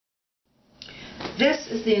This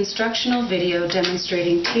is the instructional video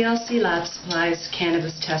demonstrating TLC Lab Supply's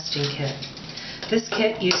Cannabis Testing Kit. This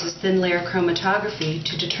kit uses thin layer chromatography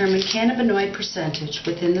to determine cannabinoid percentage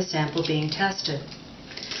within the sample being tested.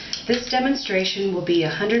 This demonstration will be a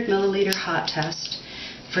 100 milliliter hot test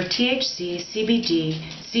for THC, CBD,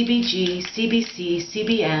 CBG, CBC,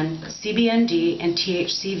 CBN, CBND, and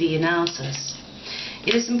THCV analysis.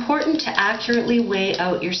 It is important to accurately weigh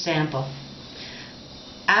out your sample.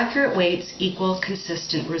 Accurate weights equal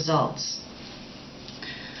consistent results.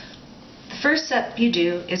 The first step you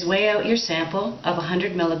do is weigh out your sample of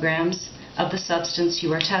 100 milligrams of the substance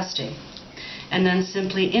you are testing, and then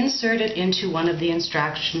simply insert it into one of the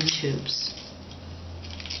extraction tubes.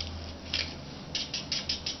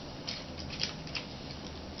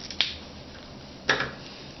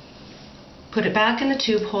 Put it back in the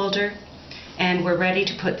tube holder, and we're ready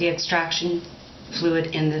to put the extraction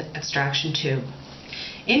fluid in the extraction tube.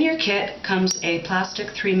 In your kit comes a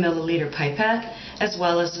plastic 3 milliliter pipette as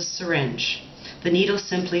well as a syringe. The needle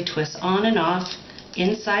simply twists on and off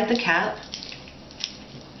inside the cap,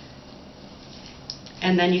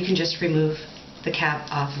 and then you can just remove the cap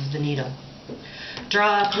off of the needle.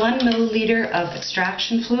 Draw up 1 milliliter of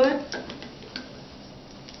extraction fluid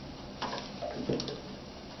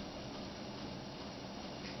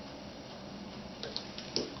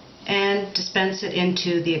and dispense it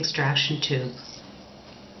into the extraction tube.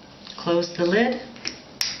 Close the lid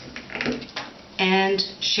and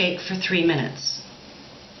shake for 3 minutes.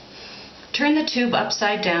 Turn the tube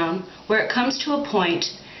upside down. Where it comes to a point,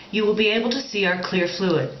 you will be able to see our clear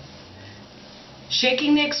fluid.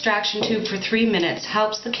 Shaking the extraction tube for 3 minutes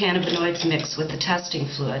helps the cannabinoids mix with the testing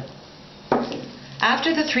fluid.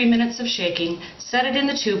 After the 3 minutes of shaking, set it in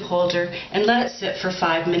the tube holder and let it sit for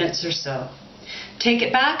 5 minutes or so. Take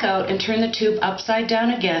it back out and turn the tube upside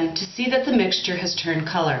down again to see that the mixture has turned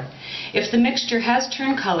color. If the mixture has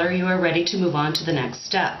turned color, you are ready to move on to the next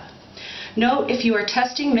step. Note, if you are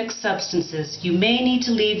testing mixed substances, you may need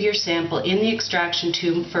to leave your sample in the extraction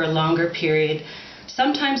tube for a longer period,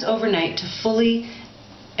 sometimes overnight, to fully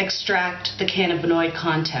extract the cannabinoid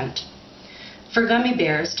content. For gummy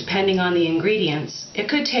bears, depending on the ingredients, it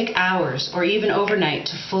could take hours or even overnight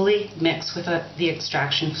to fully mix with the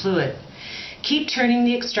extraction fluid. Keep turning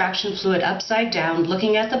the extraction fluid upside down,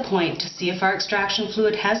 looking at the point to see if our extraction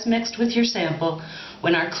fluid has mixed with your sample.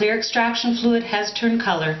 When our clear extraction fluid has turned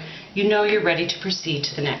color, you know you're ready to proceed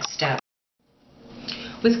to the next step.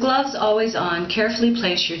 With gloves always on, carefully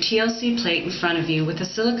place your TLC plate in front of you with the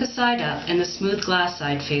silica side up and the smooth glass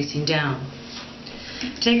side facing down.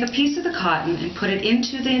 Take a piece of the cotton and put it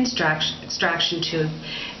into the extraction tube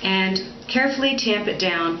and carefully tamp it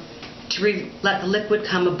down to let the liquid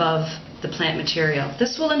come above the plant material.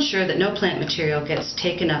 This will ensure that no plant material gets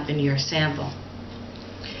taken up in your sample.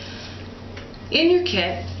 In your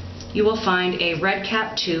kit, you will find a red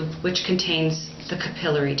cap tube which contains the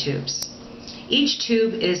capillary tubes. Each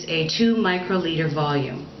tube is a 2 microliter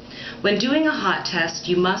volume. When doing a hot test,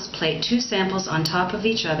 you must plate 2 samples on top of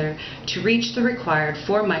each other to reach the required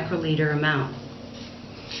 4 microliter amount.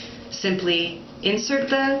 Simply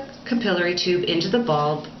insert the capillary tube into the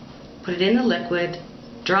bulb, put it in the liquid,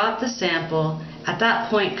 drop the sample. At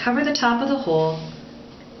that point, cover the top of the hole.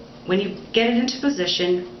 When you get it into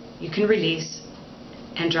position, you can release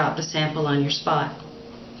and drop the sample on your spot.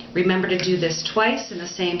 Remember to do this twice in the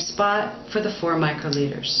same spot for the 4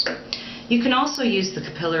 microliters. You can also use the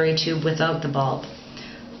capillary tube without the bulb.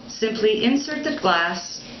 Simply insert the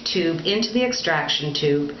glass tube into the extraction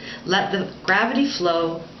tube, let the gravity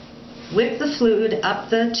flow, whip the fluid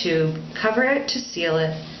up the tube, cover it to seal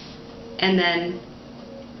it, and then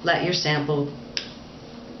let your sample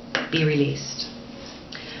be released.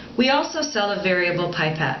 We also sell a variable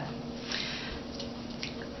pipette.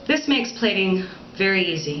 This makes plating very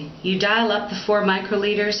easy. You dial up the 4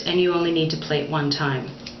 microliters and you only need to plate 1 time.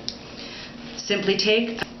 Simply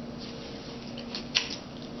take,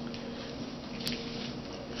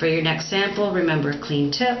 for your next sample, remember a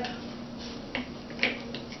clean tip.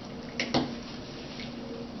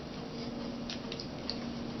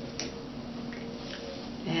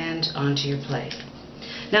 And onto your plate.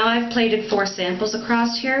 Now I've plated 4 samples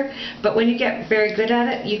across here, but when you get very good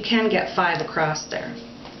at it, you can get 5 across there.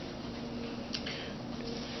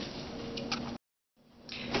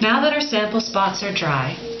 Now that our sample spots are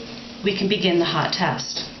dry, we can begin the hot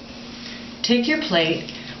test. Take your plate,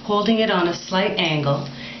 holding it on a slight angle,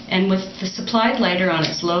 and with the supplied lighter on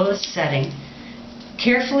its lowest setting,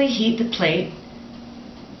 carefully heat the plate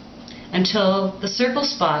until the circle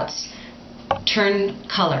spots turn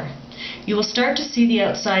color. You will start to see the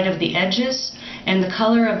outside of the edges and the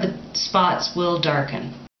color of the spots will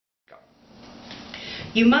darken.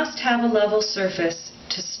 You must have a level surface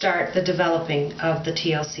to start the developing of the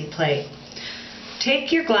TLC plate.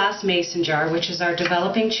 Take your glass mason jar, which is our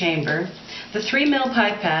developing chamber, the 3 ml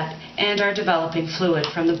pipette, and our developing fluid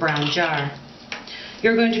from the brown jar.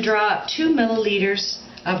 You're going to draw up 2 milliliters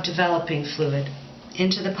of developing fluid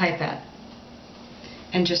into the pipette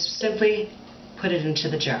and just simply put it into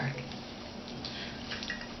the jar.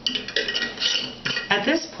 At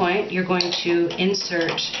this point, you're going to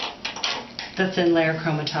insert the thin layer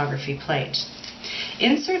chromatography plate.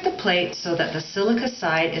 Insert the plate so that the silica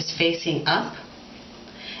side is facing up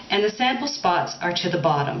and the sample spots are to the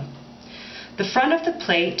bottom. The front of the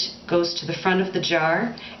plate goes to the front of the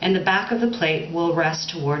jar and the back of the plate will rest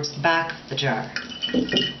towards the back of the jar.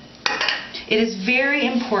 It is very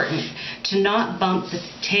important to not bump the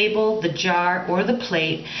table, the jar, or the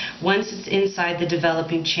plate once it's inside the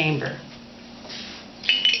developing chamber.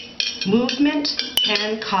 Movement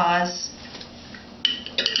can cause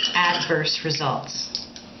adverse results.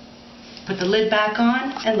 Put the lid back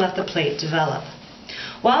on and let the plate develop.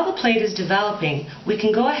 While the plate is developing, we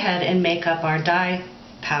can go ahead and make up our dye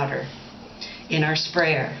powder in our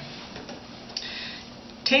sprayer.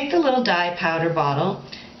 Take the little dye powder bottle,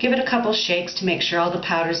 give it a couple shakes to make sure all the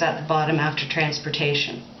powder's at the bottom after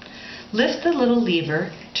transportation. Lift the little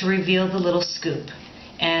lever to reveal the little scoop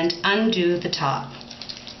and undo the top.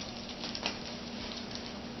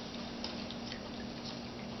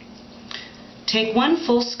 Take 1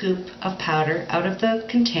 full scoop of powder out of the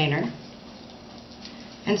container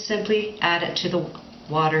and simply add it to the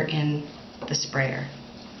water in the sprayer.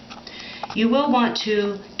 You will want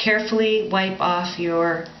to carefully wipe off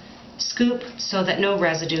your scoop so that no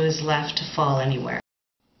residue is left to fall anywhere.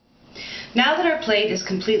 Now that our plate is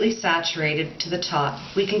completely saturated to the top,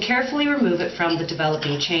 we can carefully remove it from the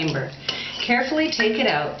developing chamber. Carefully take it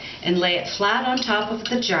out and lay it flat on top of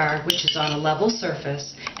the jar, which is on a level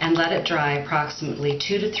surface, and let it dry approximately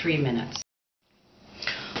 2 to 3 minutes.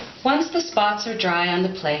 Once the spots are dry on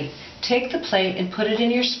the plate, take the plate and put it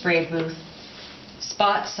in your spray booth,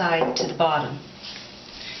 spot side to the bottom.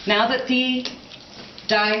 Now that the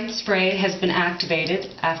dye spray has been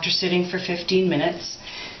activated after sitting for 15 minutes,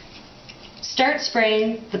 start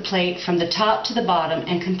spraying the plate from the top to the bottom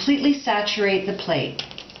and completely saturate the plate.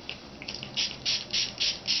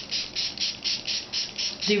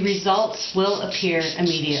 The results will appear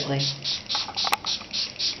immediately.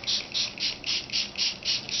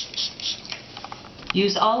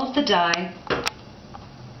 Use all of the dye.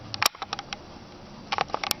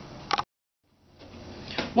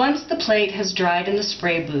 Once the plate has dried in the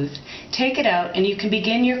spray booth, take it out and you can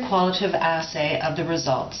begin your qualitative assay of the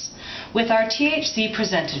results. With our THC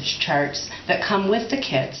percentage charts that come with the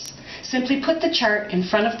kits, simply put the chart in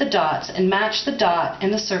front of the dots and match the dot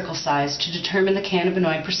and the circle size to determine the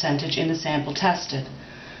cannabinoid percentage in the sample tested.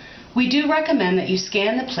 We do recommend that you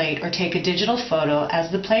scan the plate or take a digital photo, as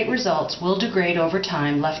the plate results will degrade over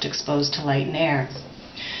time left exposed to light and air.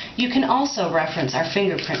 You can also reference our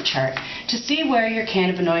fingerprint chart to see where your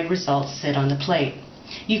cannabinoid results sit on the plate.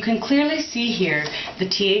 You can clearly see here the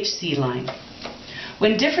THC line.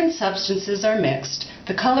 When different substances are mixed,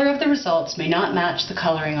 the color of the results may not match the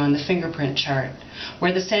coloring on the fingerprint chart.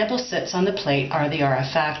 Where the sample sits on the plate are the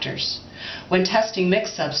RF factors. When testing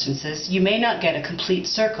mixed substances, you may not get a complete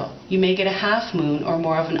circle. You may get a half moon or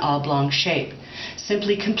more of an oblong shape.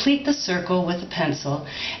 Simply complete the circle with a pencil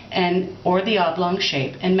or the oblong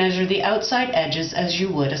shape and measure the outside edges as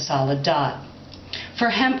you would a solid dot. For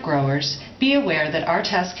hemp growers, be aware that our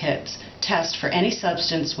test kits test for any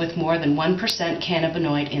substance with more than 1%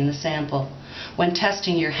 cannabinoid in the sample. When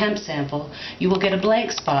testing your hemp sample, you will get a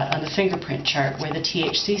blank spot on the fingerprint chart where the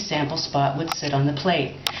THC sample spot would sit on the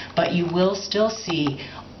plate, but you will still see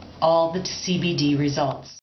all the CBD results.